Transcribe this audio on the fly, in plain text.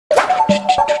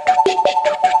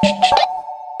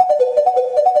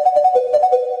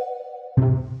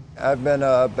I've been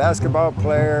a basketball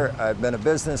player, I've been a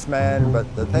businessman,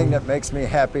 but the thing that makes me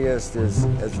happiest is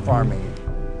farming.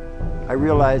 I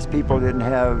realized people didn't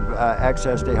have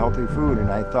access to healthy food,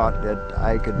 and I thought that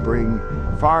I could bring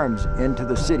farms into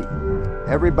the city.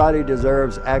 Everybody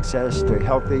deserves access to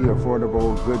healthy,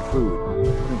 affordable, good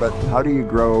food. But how do you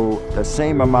grow the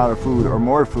same amount of food or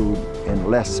more food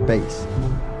in less space?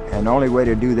 And the only way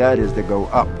to do that is to go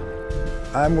up.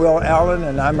 I'm Will Allen,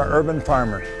 and I'm an urban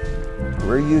farmer.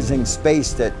 We're using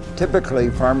space that typically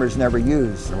farmers never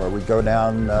use, where we go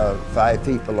down 5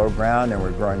 feet below ground and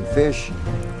we're growing fish,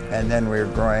 and then we're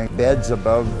growing beds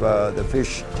above the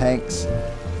fish tanks,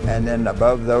 and then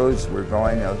above those we're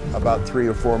going about 3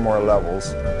 or 4 more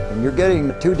levels. And you're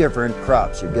getting 2 different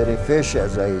crops. You're getting fish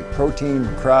as a protein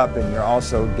crop, and you're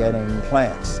also getting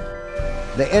plants.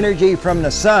 The energy from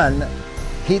the sun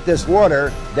heat this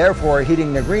water, therefore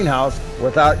heating the greenhouse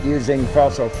without using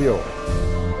fossil fuel.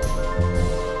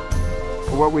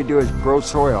 What we do is grow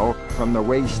soil from the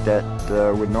waste that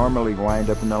would normally wind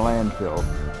up in the landfill.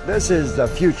 This is the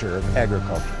future of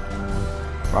agriculture.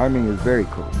 Farming is very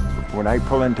cool. When I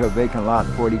pull into a vacant lot,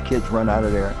 40 kids run out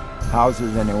of their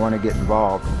houses and they want to get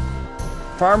involved.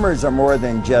 Farmers are more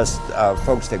than just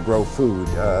folks that grow food.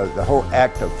 The whole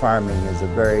act of farming is a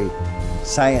very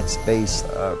science-based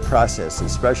process,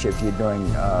 especially if you're doing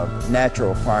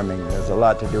natural farming. There's a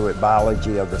lot to do with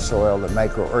biology of the soil, the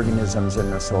microorganisms in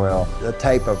the soil, the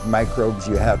type of microbes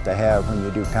you have to have when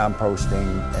you do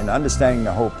composting, and understanding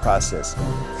the whole process.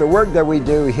 The work that we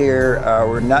do here,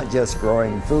 we're not just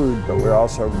growing food, but we're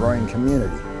also growing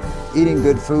community. Eating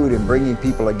good food and bringing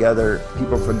people together,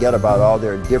 people forget about all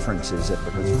their differences,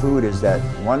 because food is that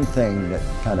one thing that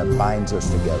kind of binds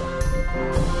us together.